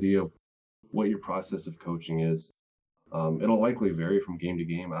an idea of what your process of coaching is. It'll likely vary from game to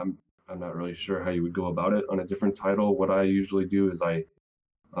game. I'm not really sure how you would go about it on a different title. What I usually do is I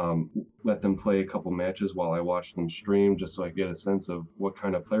let them play a couple matches while I watch them stream, just so I get a sense of what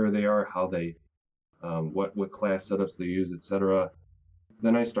kind of player they are, how they, what class setups they use, etc.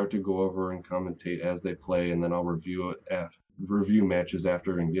 Then I start to go over and commentate as they play, and then I'll review matches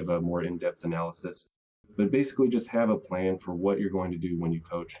after and give a more in-depth analysis. But basically, just have a plan for what you're going to do when you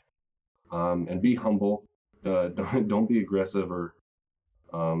coach, and be humble. Don't be aggressive or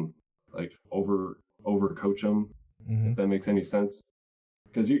like over coach them, if that makes any sense.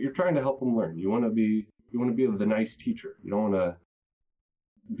 Because you're trying to help them learn. You want to be the nice teacher. You don't want to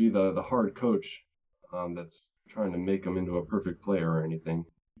be the hard coach that's trying to make them into a perfect player or anything.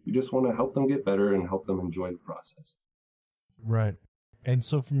 You just want to help them get better and help them enjoy the process. Right. And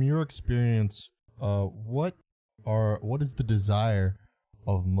so, from your experience, what is the desire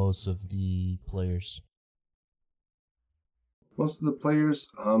of most of the players? Most of the players,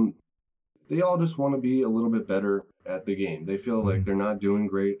 they all just want to be a little bit better at the game. They feel like they're not doing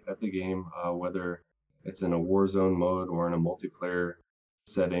great at the game, whether it's in a Warzone mode or in a multiplayer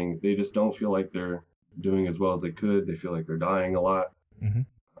setting. They just don't feel like they're doing as well as they could. They feel like they're dying a lot.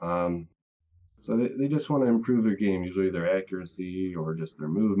 So they just want to improve their game, usually their accuracy or just their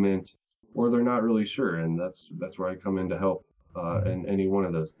movement, or they're not really sure, and that's where I come in to help in any one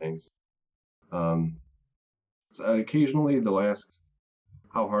of those things. So occasionally they'll ask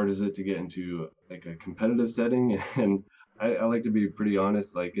how hard is it to get into like a competitive setting? And I like to be pretty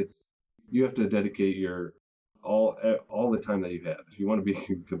honest. Like you have to dedicate your all the time that you have. If you want to be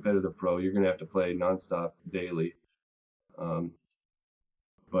a competitive pro, you're going to have to play nonstop daily.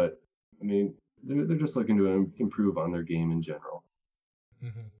 But I mean, they're just looking to improve on their game in general.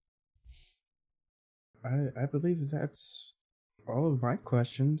 Mm-hmm. I believe that's all of my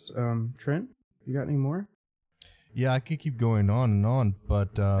questions. Trent, you got any more? Yeah, I could keep going on and on,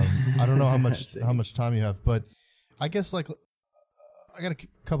 but I don't know how much time you have. But I guess like I got a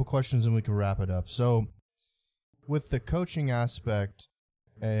couple questions and we can wrap it up. So with the coaching aspect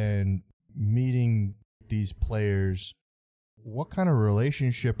and meeting these players, what kind of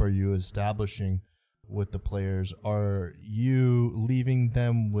relationship are you establishing with the players? Are you leaving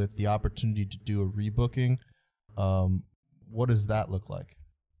them with the opportunity to do a rebooking? What does that look like?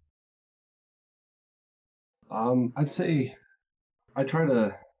 I'd say I try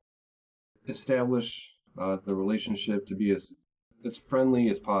to establish the relationship to be as friendly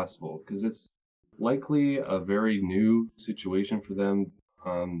as possible, because it's likely a very new situation for them.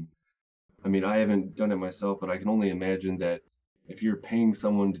 I mean, I haven't done it myself, but I can only imagine that if you're paying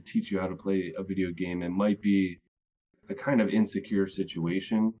someone to teach you how to play a video game, it might be a kind of insecure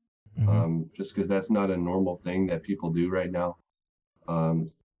situation, just because that's not a normal thing that people do right now.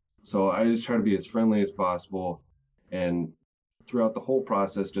 So I just try to be as friendly as possible, and throughout the whole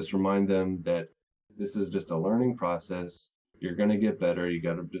process, just remind them that this is just a learning process. You're going to get better. You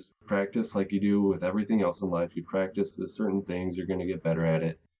got to just practice like you do with everything else in life. You practice the certain things, you're going to get better at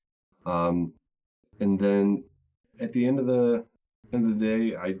it. And then at the end of the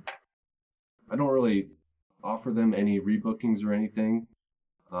day, I don't really offer them any rebookings or anything.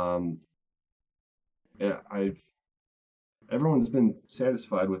 Everyone's been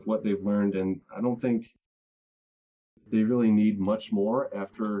satisfied with what they've learned, and I don't think they really need much more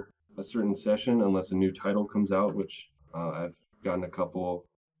after a certain session unless a new title comes out, which I've gotten a couple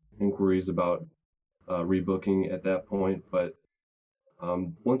inquiries about rebooking at that point. But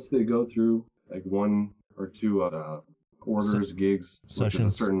once they go through like one or two orders, gigs, sessions, which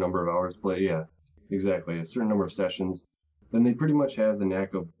is a certain number of hours play, yeah, exactly, a certain number of sessions, then they pretty much have the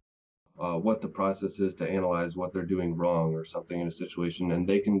knack of what the process is to analyze what they're doing wrong or something in a situation, and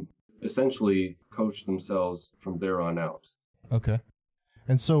they can essentially coach themselves from there on out. Okay.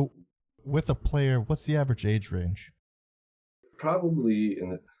 And so with a player, what's the average age range? Probably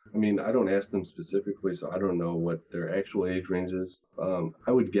I mean, I don't ask them specifically, so I don't know what their actual age range is.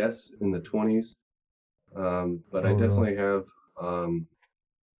 I would guess in the 20s, but I definitely have.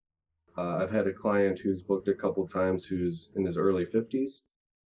 I've had a client who's booked a couple times who's in his early 50s.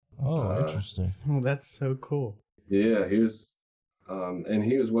 Oh, interesting. Oh, that's so cool. Yeah, he was, and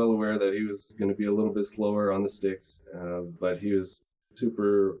he was well aware that he was going to be a little bit slower on the sticks, but he was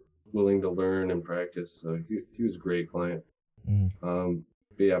super willing to learn and practice. So he was a great client.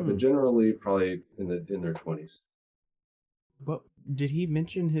 But yeah, but generally probably in their 20s. But did he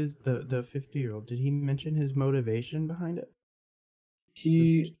mention the 50-year-old? Did he mention his motivation behind it?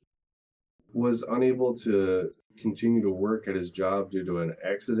 He was unable to continue to work at his job due to an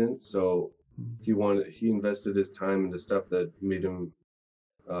accident, so he invested his time into stuff that made him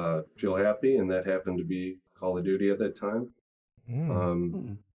feel happy, and that happened to be Call of Duty at that time.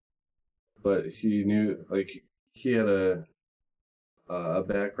 But he knew, like, he had a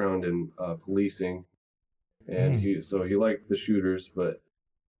background in policing, and he liked the shooters, but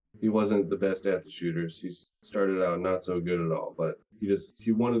he wasn't the best at the shooters. He started out not so good at all, but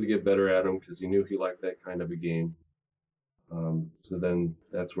he wanted to get better at them because he knew he liked that kind of a game. So then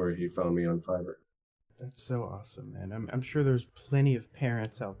that's where he found me on Fiverr. That's so awesome, man. I'm sure there's plenty of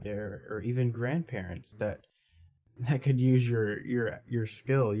parents out there, or even grandparents that could use your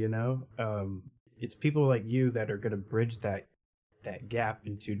skill. You know, it's people like you that are going to bridge that gap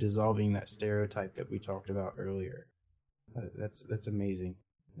into dissolving that stereotype that we talked about earlier. That's amazing.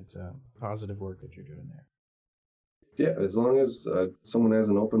 It's a positive work that you're doing there. Yeah, as long as someone has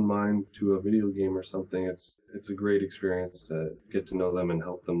an open mind to a video game or something, it's a great experience to get to know them and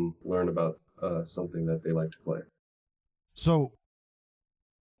help them learn about something that they like to play. So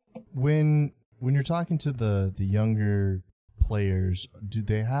when you're talking to the younger players, do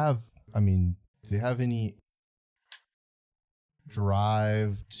they have any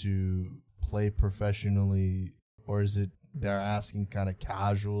drive to play professionally, or is it they're asking kind of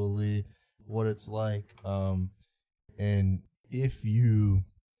casually what it's like? And if you've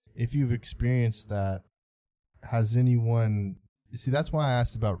experienced that, has anyone... See, that's why I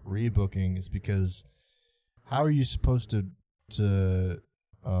asked about rebooking, is because how are you supposed to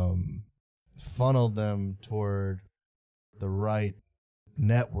funnel them toward the right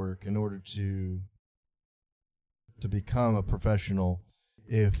network in order to become a professional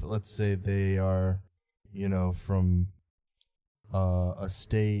if, let's say, they are, from a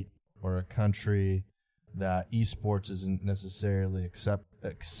state or a country that esports isn't necessarily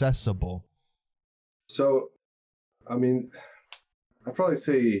accessible? So, I mean, I'd probably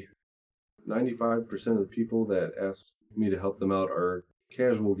say 95% of the people that ask me to help them out are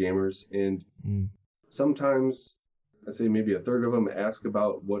casual gamers, and sometimes I'd say maybe a third of them ask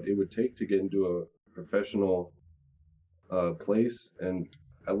about what it would take to get into a professional place, and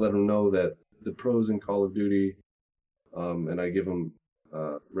I let them know that the pros in Call of Duty, and I give them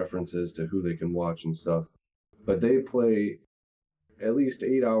references to who they can watch and stuff, but they play at least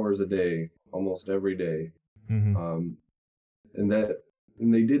 8 hours a day, almost every day. And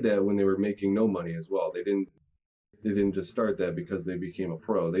they did that when they were making no money as well. They didn't just start that because they became a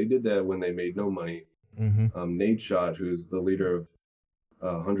pro. They did that when they made no money. Nate Shot, who's the leader of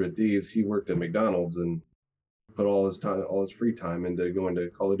 100 Thieves, he worked at McDonald's and put all his free time into going to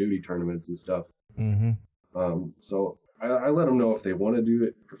Call of Duty tournaments and stuff. So I let them know if they want to do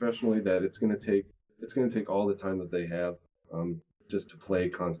it professionally that it's going to take all the time that they have just to play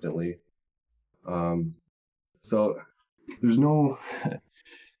constantly. So there's no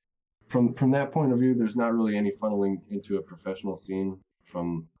from that point of view, there's not really any funneling into a professional scene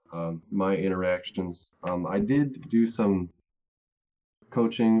from my interactions. I did do some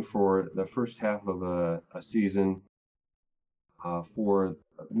coaching for the first half of a season for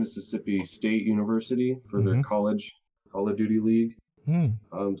Mississippi State University for their college Call of Duty league.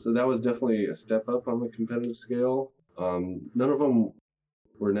 So that was definitely a step up on the competitive scale. None of them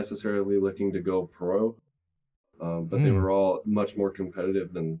were necessarily looking to go pro, but they were all much more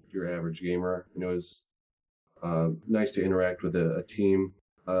competitive than your average gamer. And it was nice to interact with a team,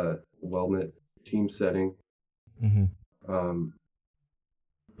 well-knit team setting.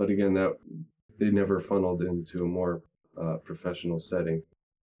 But again, that they never funneled into a more professional setting.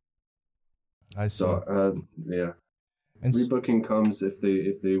 I see. So yeah, and rebooking comes if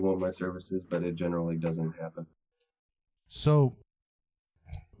they want my services, but it generally doesn't happen. So,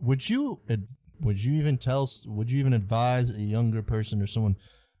 would you even advise a younger person or someone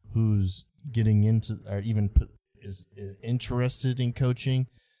who's getting into or even is interested in coaching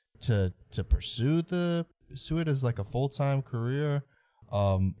to pursue it as like a full-time career?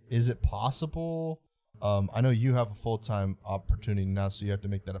 Is it possible? I know you have a full-time opportunity now, so you have to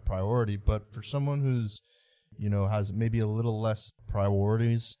make that a priority, but for someone who's, has maybe a little less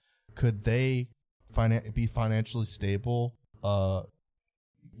priorities, could they be financially stable,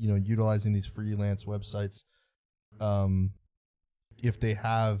 utilizing these freelance websites, if they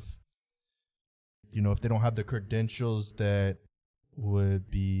have, if they don't have the credentials that would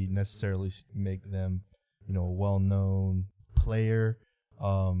be necessarily make them, a well-known player?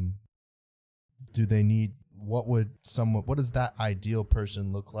 Do they need, what does that ideal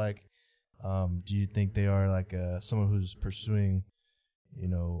person look like? Do you think they are like someone who's pursuing,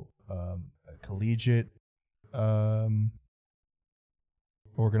 a collegiate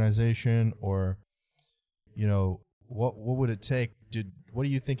organization, or, what would it take? What do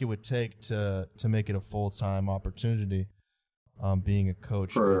you think it would take to make it a full-time opportunity, being a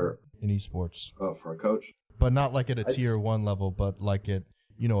coach in esports? For a coach? But not like at a tier 1 level, but like at,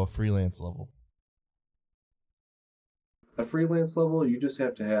 a freelance level. A freelance level, you just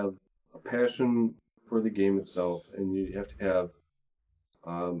have to have a passion for the game itself, and you have to have,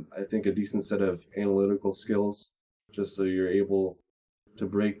 I think, a decent set of analytical skills, just so you're able to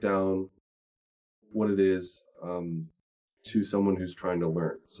break down what it is to someone who's trying to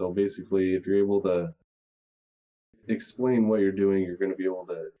learn. So basically, if you're able to explain what you're doing, you're going to be able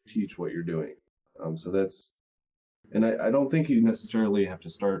to teach what you're doing. And I don't think you necessarily have to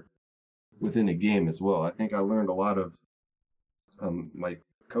start within a game as well. I think I learned a lot of my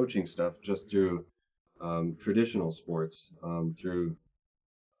coaching stuff just through traditional sports, through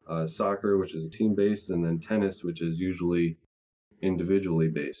soccer, which is team-based, and then tennis, which is usually individually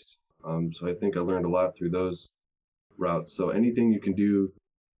based. So I think I learned a lot through those routes. So anything you can do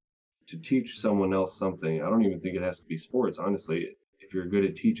to teach someone else something, I don't even think it has to be sports, honestly. If you're good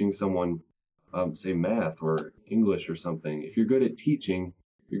at teaching someone, say math or English or something, if you're good at teaching,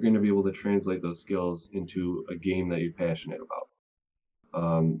 you're going to be able to translate those skills into a game that you're passionate about.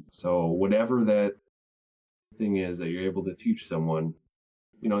 So whatever that thing is that you're able to teach someone,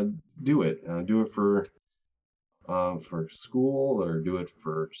 do it. Do it for school, or do it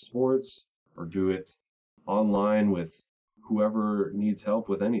for sports, or do it online with whoever needs help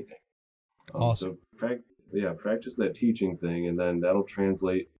with anything. Awesome. So practice that teaching thing, and then that'll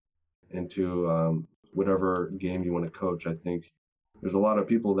translate into whatever game you want to coach. I think there's a lot of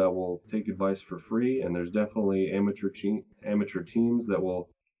people that will take advice for free, and there's definitely amateur teams that will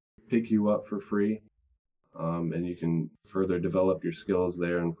pick you up for free. And you can further develop your skills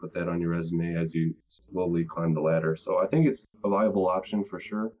there and put that on your resume as you slowly climb the ladder. So I think it's a viable option for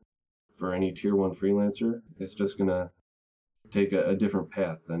sure for any tier 1 freelancer. It's just going to take a different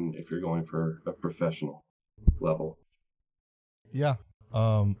path than if you're going for a professional level. Yeah,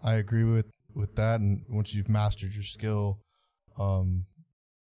 I agree with that. And once you've mastered your skill,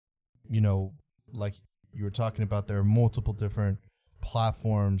 like you were talking about, there are multiple different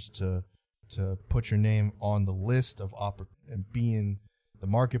platforms to put your name on the list of and be in the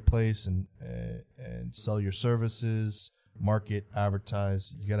marketplace and sell your services, market,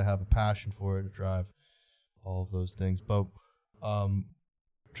 advertise. You got to have a passion for it to drive all of those things. But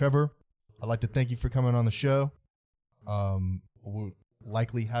Trevor, I'd like to thank you for coming on the show. We'll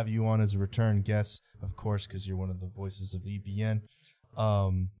likely have you on as a return guest, of course, because you're one of the voices of the EBN.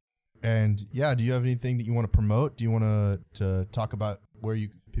 And yeah, do you have anything that you want to promote? Do you want to talk about where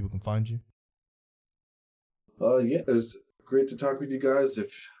people can find you? Yeah, it was great to talk with you guys.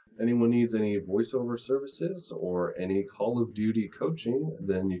 If anyone needs any voiceover services or any Call of Duty coaching,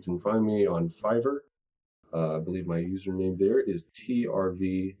 then you can find me on Fiverr. I believe my username there is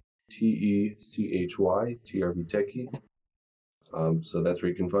TRVTECHY, TRV Techie. So that's where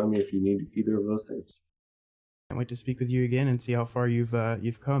you can find me if you need either of those things. Can't wait to speak with you again and see how far you've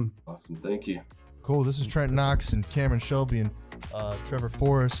come. Awesome, thank you. Cool. This is Trent Knox and Cameron Shelby and Trevor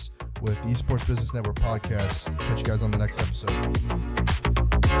Forrest with the Esports Business Network podcast. Catch you guys on the next episode.